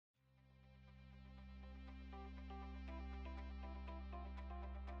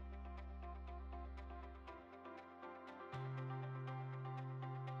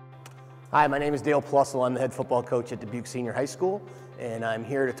Hi, my name is Ploessl. I'm the head football coach at Dubuque Senior High School, and I'm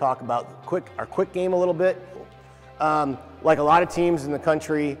here to talk about our quick game a little bit. Like a lot of teams in the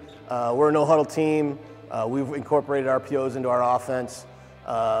country, we're a no-huddle team. We've incorporated RPOs into our offense.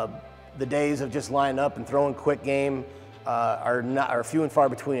 The days of just lining up and throwing quick game are few and far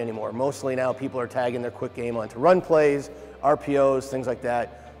between anymore. Mostly now people are tagging their quick game onto run plays, RPOs, things like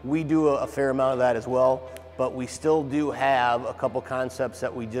that. We do a fair amount of that as well, but we still do have a couple concepts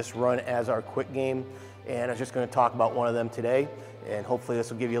that we just run as our quick game, and I'm just going to talk about one of them today, and hopefully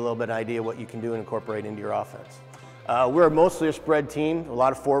this will give you a little bit of idea what you can do and incorporate into your offense. We're mostly a spread team, a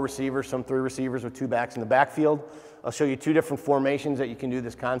lot of 4 receivers, some 3 receivers with 2 backs in the backfield. I'll show you 2 different formations that you can do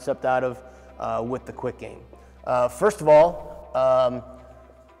this concept out of with the quick game. First of all,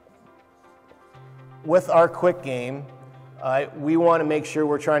 with our quick game, we want to make sure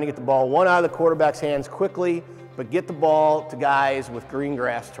we're trying to get the ball one out of the quarterback's hands quickly, but get the ball to guys with green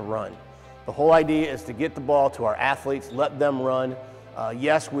grass to run. The whole idea is to get the ball to our athletes, let them run.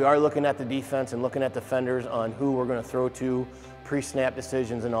 Yes, we are looking at the defense and looking at defenders on who we're going to throw to, pre-snap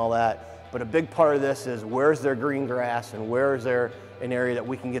decisions and all that. But a big part of this is where's their green grass and where is there an area that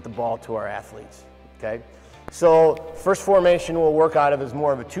we can get the ball to our athletes, okay? So first formation we'll work out of is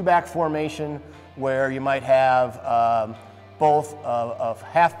more of a 2-back formation where you might have both a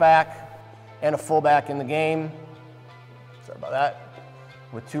halfback and a fullback in the game. Sorry about that.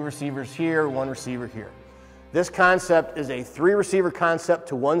 With 2 receivers here, 1 receiver here. This concept is a 3 receiver concept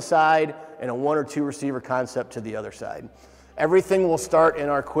to one side and a 1 or 2 receiver concept to the other side. Everything will start in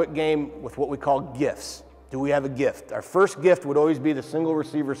our quick game with what we call gifts. Do we have a gift? Our first gift would always be the single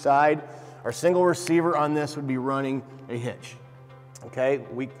receiver side. Our single receiver on this would be running a hitch, okay?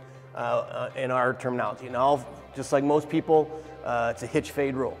 In our terminology. Now, just like most people, it's a hitch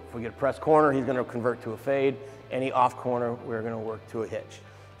fade rule. If we get a press corner, he's going to convert to a fade. Any off corner, we're going to work to a hitch.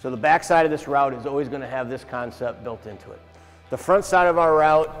 So the back side of this route is always going to have this concept built into it. The front side of our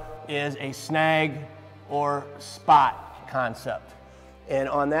route is a snag or spot concept. And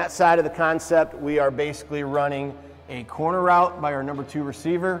on that side of the concept, we are basically running a corner route by our number 2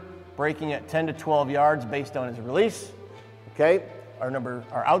 receiver, breaking at 10 to 12 yards based on his release, okay?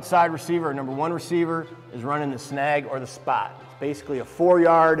 Our outside receiver, our number 1 receiver, is running the snag or the spot. It's basically a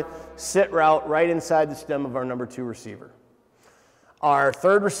 4-yard sit route right inside the stem of our number 2 receiver. Our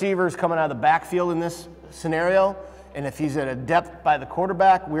 3rd receiver is coming out of the backfield in this scenario, and if he's at a depth by the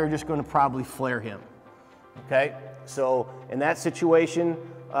quarterback, we're just going to probably flare him, okay? So in that situation,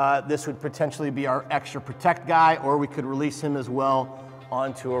 this would potentially be our extra protect guy, or we could release him as well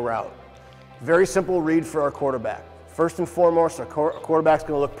onto a route. Very simple read for our quarterback. First and foremost, our quarterback's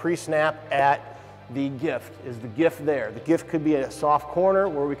going to look pre-snap at the gift. Is the gift there? The gift could be a soft corner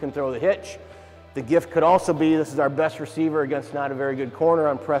where we can throw the hitch. The gift could also be this is our best receiver against not a very good corner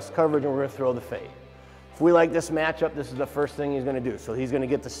on press coverage, and we're going to throw the fade. If we like this matchup, this is the first thing he's going to do. So he's going to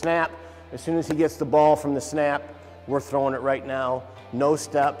get the snap. As soon as he gets the ball from the snap, we're throwing it right now. No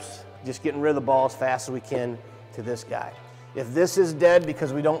steps, just getting rid of the ball as fast as we can to this guy. If this is dead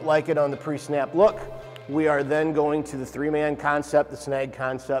because we don't like it on the pre-snap look, we are then going to the 3-man concept, the snag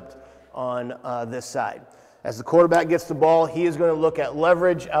concept on this side. As the quarterback gets the ball, he is going to look at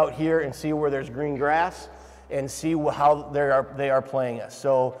leverage out here and see where there's green grass and see how they are playing us.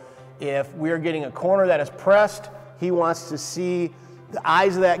 So if we're getting a corner that is pressed, he wants to see the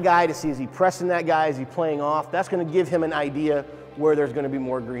eyes of that guy to see is he pressing that guy, is he playing off. That's going to give him an idea where there's going to be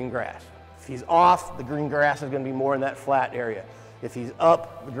more green grass. If he's off, the green grass is going to be more in that flat area. If he's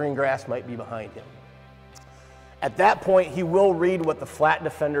up, the green grass might be behind him. At that point, he will read what the flat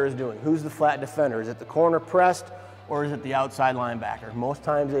defender is doing. Who's the flat defender? Is it the corner pressed or is it the outside linebacker? Most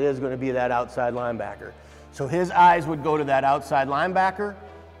times it is going to be that outside linebacker. So his eyes would go to that outside linebacker,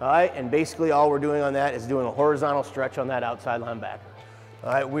 all right? And basically all we're doing on that is doing a horizontal stretch on that outside linebacker.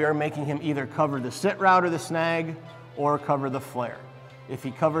 All right, we are making him either cover the sit route or the snag or cover the flare. If he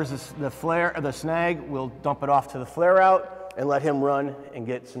covers the flare or the snag, we'll dump it off to the flare route and let him run and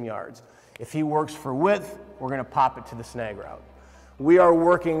get some yards. If he works for width, we're going to pop it to the snag route. We are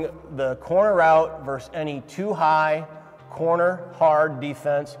working the corner route versus any too high corner hard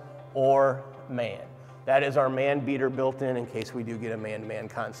defense or man. That is our man beater built in case we do get a man-to-man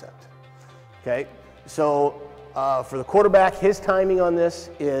concept. Okay, so for the quarterback, his timing on this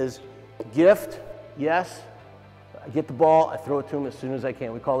is gift, yes. I get the ball, I throw it to him as soon as I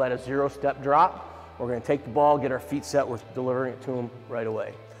can. We call that a 0-step drop. We're going to take the ball, get our feet set, we're delivering it to him right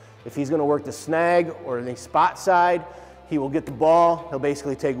away. If he's going to work the snag or the spot side, he will get the ball. He'll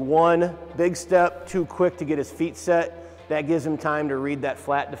basically take 1 big step, too quick to get his feet set. That gives him time to read that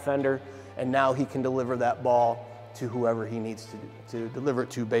flat defender, and now he can deliver that ball to whoever he needs to deliver it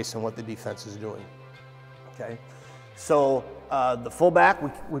to based on what the defense is doing. Okay, so the fullback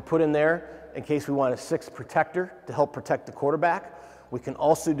we put in there in case we want a sixth protector to help protect the quarterback. We can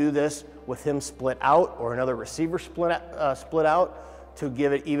also do this with him split out or another receiver split out to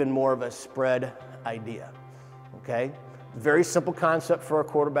give it even more of a spread idea. Okay, very simple concept for a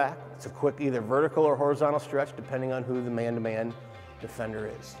quarterback. It's a quick either vertical or horizontal stretch depending on who the man-to-man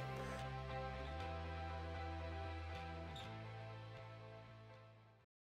defender is.